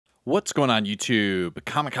What's going on YouTube?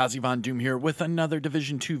 Kamikaze Von Doom here with another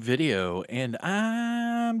Division 2 video, and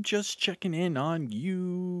I'm just checking in on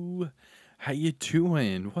you. How you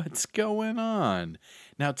doing? What's going on?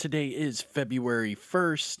 Now today is February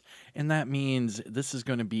 1st, and that means this is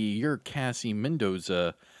going to be your Cassie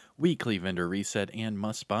Mendoza weekly vendor reset and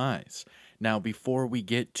must buys. Now before we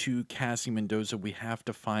get to Cassie Mendoza, we have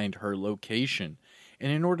to find her location.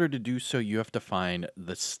 And in order to do so, you have to find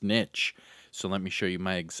the snitch. So let me show you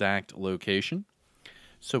my exact location.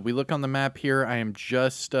 So we look on the map here. I am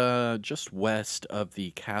just west of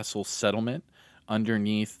the castle settlement,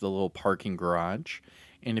 underneath the little parking garage.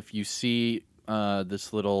 And if you see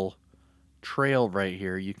this little trail right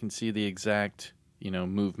here, you can see the exact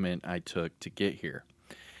movement I took to get here.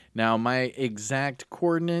 Now my exact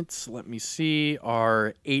coordinates, let me see,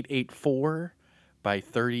 are 884 by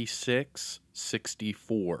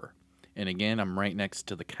 3664. And again, I'm right next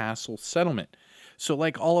to the castle settlement. So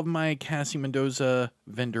like all of my Cassie Mendoza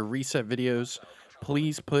vendor reset videos,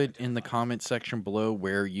 please put in the comment section below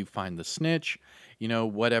where you find the snitch,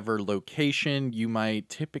 whatever location you might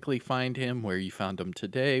typically find him, where you found him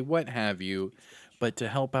today, what have you. But to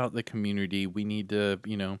help out the community, we need to,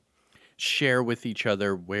 share with each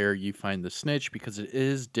other where you find the snitch, because it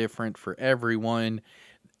is different for everyone.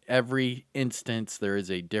 Every instance, there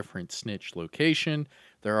is a different snitch location.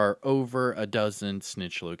 There are over a dozen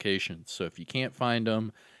snitch locations. So if you can't find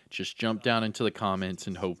them, just jump down into the comments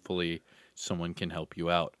and hopefully someone can help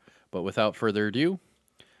you out. But without further ado,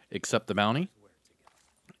 accept the bounty.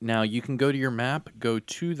 Now you can go to your map, go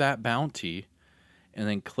to that bounty, and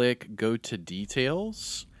then click go to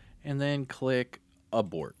details, and then click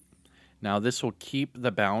abort. Now this will keep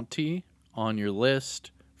the bounty on your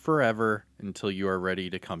list forever until you are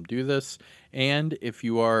ready to come do this. And if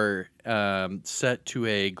you are set to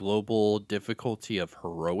a global difficulty of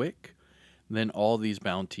heroic, then all these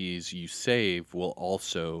bounties you save will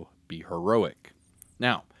also be heroic.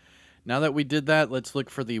 Now that we did that, let's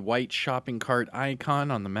look for the white shopping cart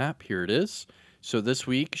icon on the map. Here it is. So this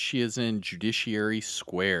week she is in Judiciary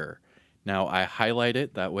Square. Now I highlight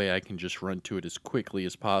it, that way I can just run to it as quickly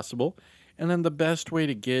as possible. And then the best way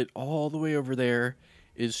to get all the way over there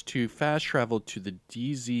is to fast travel to the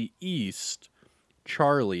DZ East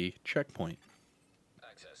Charlie checkpoint.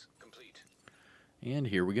 Access complete. And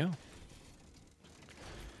here we go.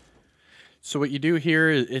 So what you do here,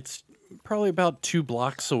 it's probably about 2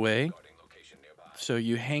 blocks away. So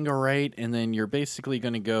you hang a right, and then you're basically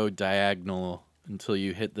going to go diagonal until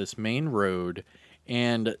you hit this main road.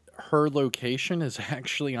 And her location is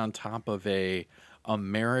actually on top of a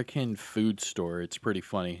American food store. It's pretty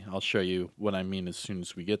funny. I'll show you what I mean as soon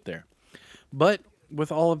as we get there. But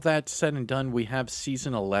with all of that said and done, we have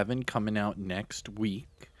Season 11 coming out next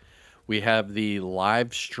week. We have the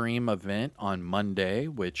live stream event on Monday,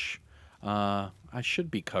 which I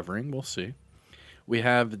should be covering. We'll see. We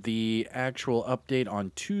have the actual update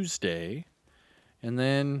on Tuesday. And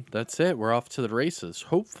then that's it. We're off to the races.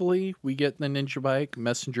 Hopefully we get the Ninja Bike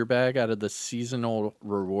messenger bag out of the seasonal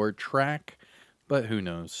reward track. But who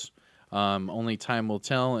knows? Only time will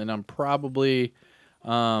tell. And I'm probably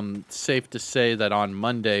safe to say that on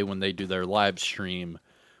Monday when they do their live stream,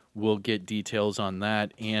 we'll get details on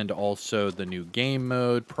that. And also the new game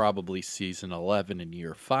mode. Probably Season 11 and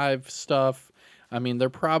Year 5 stuff. I mean,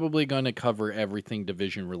 they're probably going to cover everything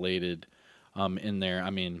Division related in there.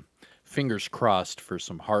 I mean, fingers crossed for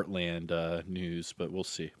some Heartland news, but we'll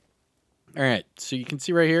see. All right, so you can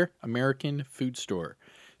see right here, American Food Store.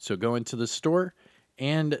 So go into the store,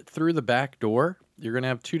 and through the back door, you're going to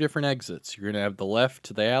have 2 different exits. You're going to have the left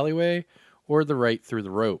to the alleyway, or the right through the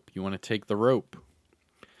rope. You want to take the rope.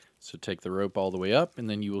 So take the rope all the way up, and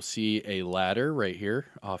then you will see a ladder right here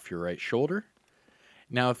off your right shoulder.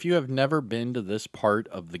 Now, if you have never been to this part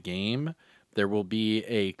of the game, there will be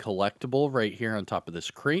a collectible right here on top of this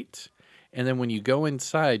crate. And then when you go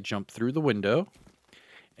inside, jump through the window.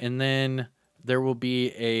 And then there will be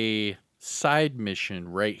a side mission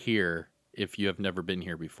right here if you have never been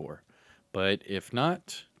here before. But if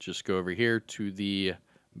not, just go over here to the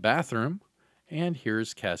bathroom. And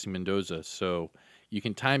here's Cassie Mendoza. So you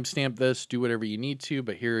can timestamp this, do whatever you need to.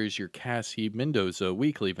 But here is your Cassie Mendoza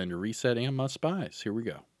weekly vendor reset and must buys. Here we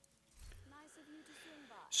go.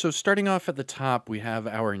 So starting off at the top, we have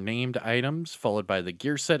our named items, followed by the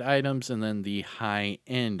gear set items, and then the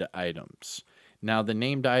high-end items. Now, the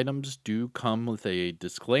named items do come with a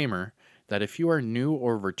disclaimer that if you are new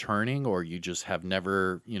or returning, or you just have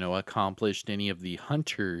never, accomplished any of the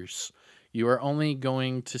hunters You are only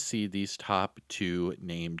going to see these top two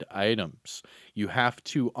named items. You have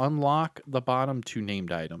to unlock the bottom two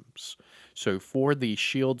named items. So for the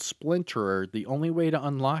shield splinterer, the only way to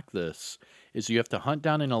unlock this is you have to hunt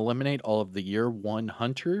down and eliminate all of the year 1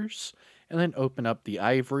 hunters and then open up the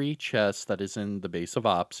ivory chest that is in the base of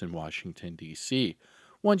ops in Washington, D.C.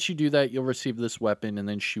 Once you do that, you'll receive this weapon and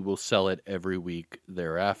then she will sell it every week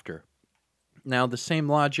thereafter. Now, the same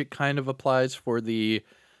logic kind of applies for the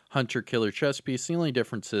Hunter Killer chess piece. The only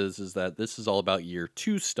difference is that this is all about year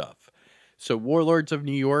 2 stuff. So, Warlords of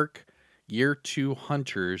New York, year 2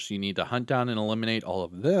 hunters, you need to hunt down and eliminate all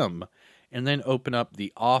of them, and then open up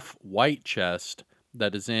the off-white chest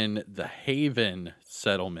that is in the Haven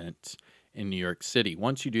settlement in New York City.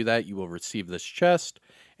 Once you do that, you will receive this chest,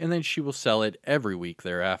 and then she will sell it every week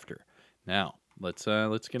thereafter. Now, let's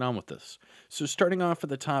get on with this. So starting off at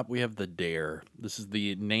the top, we have the Dare. This is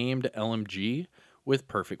the named LMG with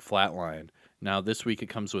perfect flatline. Now this week it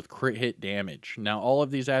comes with crit hit damage. Now all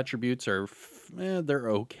of these attributes are they're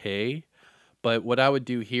okay, but what I would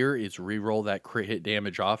do here is re-roll that crit hit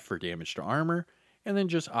damage off for damage to armor, and then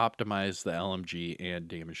just optimize the LMG and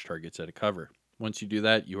damage targets at a cover. Once you do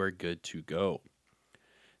that, you are good to go.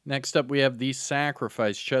 Next up, we have the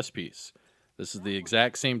Sacrifice chest piece. This is the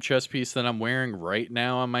exact same chest piece that I'm wearing right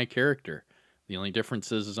now on my character. The only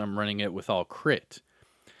difference is I'm running it with all crit.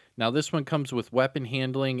 Now this one comes with weapon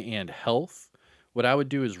handling and health. What I would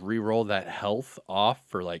do is re-roll that health off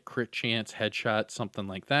for like crit chance, headshot, something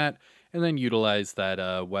like that, and then utilize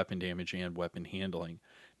that weapon damage and weapon handling.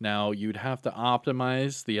 Now you'd have to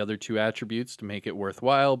optimize the other two attributes to make it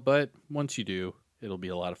worthwhile, but once you do, it'll be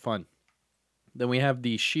a lot of fun. Then we have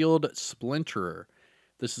the Shield Splinterer.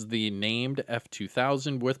 This is the named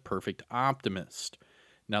F2000 with Perfect Optimist.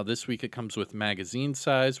 Now this week it comes with magazine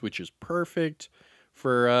size, which is perfect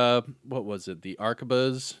for, what was it? The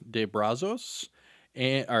Arquebus de Brazos,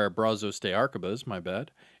 or Brazos de Arquebus, my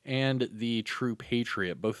bad, and the True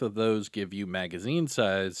Patriot. Both of those give you magazine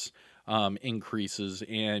size increases,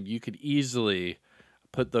 and you could easily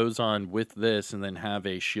put those on with this and then have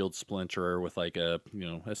a shield splinterer with like a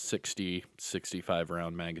 60 65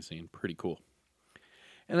 round magazine. Pretty cool.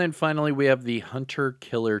 And then finally we have the Hunter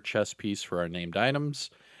Killer chest piece for our named items,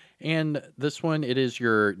 and this one, it is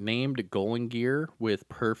your named Golem gear with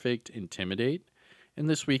perfect intimidate, and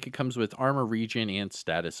this week it comes with armor regen and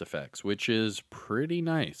status effects, which is pretty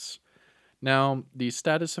nice. Now the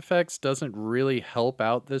status effects doesn't really help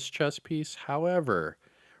out this chest piece. However,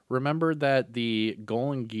 remember that the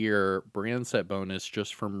Golem gear brand set bonus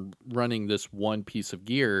just from running this one piece of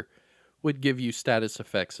gear would give you status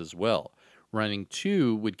effects as well. Running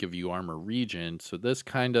 2 would give you armor regen, so this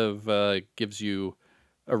kind of gives you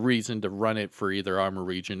a reason to run it for either armor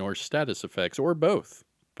regen or status effects, or both,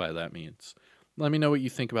 by that means. Let me know what you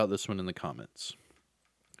think about this one in the comments.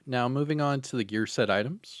 Now, moving on to the gear set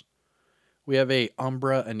items. We have a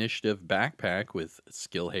Umbra Initiative backpack with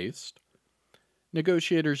skill haste,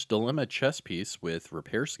 Negotiator's Dilemma chest piece with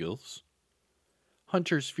repair skills,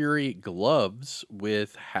 Hunter's Fury gloves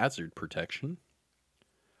with hazard protection,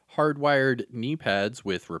 hardwired knee pads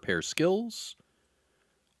with repair skills,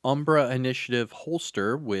 Umbra Initiative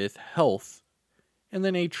holster with health, and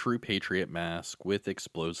then a True Patriot mask with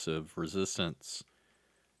explosive resistance.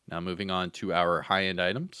 Now moving on to our high-end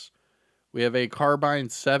items. We have a Carbine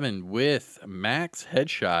 7 with max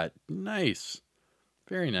headshot. Nice.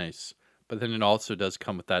 Very nice. But then it also does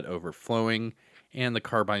come with that overflowing, and the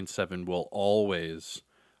Carbine 7 will always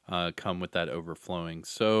come with that overflowing.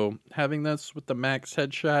 So having this with the max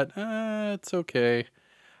headshot, it's okay.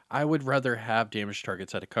 I would rather have damage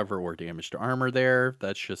targets at a cover or damage to armor there.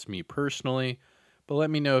 That's just me personally. But let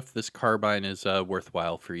me know if this Carbine is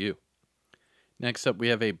worthwhile for you. Next up, we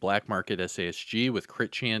have a Black Market SASG with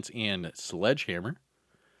crit chance and sledgehammer,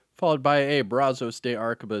 followed by a Brazos de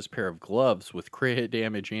Arquebus pair of gloves with crit hit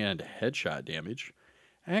damage and headshot damage.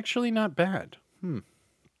 Actually, not bad. And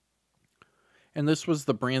this was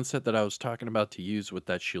the brand set that I was talking about to use with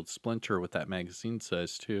that shield splinter with that magazine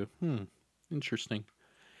size too. Interesting.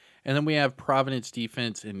 And then we have Providence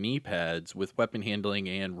defense and knee pads with weapon handling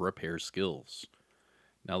and repair skills.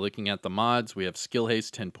 Now looking at the mods, we have skill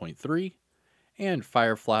haste 10.3 and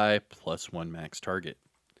Firefly +1 max target.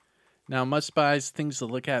 Now must buys, things to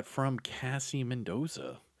look at from Cassie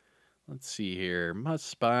Mendoza. Let's see here.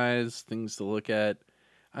 Must buys, things to look at.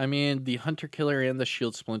 I mean, the Hunter Killer and the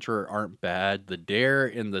Shield Splinter aren't bad. The Dare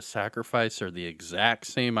and the Sacrifice are the exact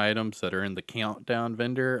same items that are in the Countdown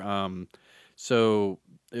vendor. So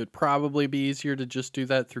it would probably be easier to just do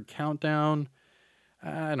that through Countdown.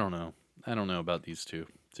 I don't know. I don't know about these two.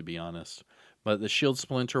 to be honest. But the shield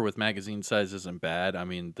splinter with magazine size isn't bad. I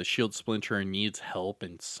mean, the shield splinter needs help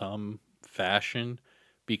in some fashion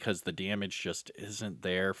because the damage just isn't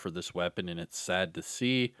there for this weapon, and it's sad to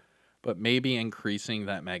see. But maybe increasing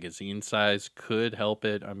that magazine size could help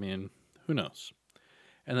it. I mean, who knows?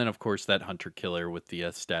 And then, of course, that hunter killer with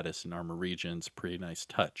the status and armor regions, pretty nice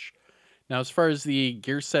touch. Now, as far as the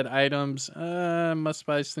gear set items, must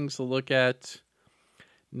buys things to look at.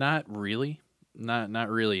 Not really, not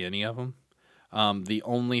really any of them. The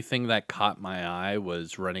only thing that caught my eye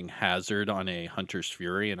was running Hazard on a Hunter's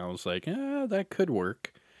Fury, and I was like, that could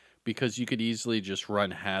work because you could easily just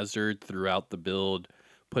run Hazard throughout the build,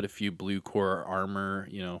 put a few blue core armor,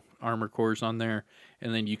 armor cores on there,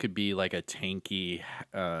 and then you could be like a tanky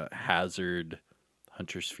Hazard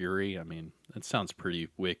Hunter's Fury. I mean, that sounds pretty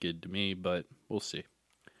wicked to me, but we'll see.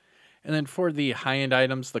 And then for the high-end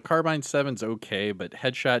items, the Carbine 7's okay, but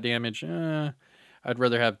headshot damage, I'd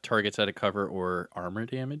rather have targets out of cover or armor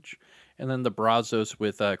damage. And then the Brazos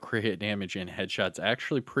with crit hit damage and headshots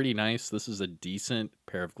actually pretty nice. This is a decent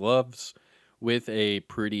pair of gloves with a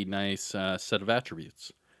pretty nice set of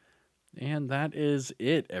attributes. And that is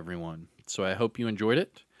it, everyone. So I hope you enjoyed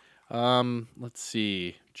it. Let's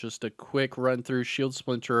see. Just a quick run through Shield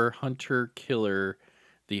Splinter, Hunter Killer,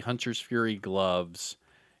 the Hunter's Fury gloves,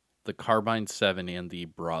 the Carbine 7, and the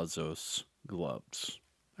Brazos gloves.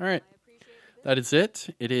 All right. That is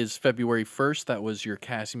it. It is February 1st. That was your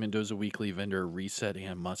Cassie Mendoza weekly vendor reset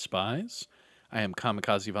and must buys. I am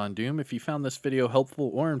Kamikaze Von Doom. If you found this video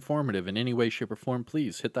helpful or informative in any way, shape, or form,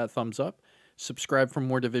 please hit that thumbs up, subscribe for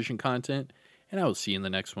more Division content, and I will see you in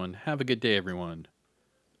the next one. Have a good day, everyone.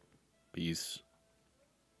 Peace.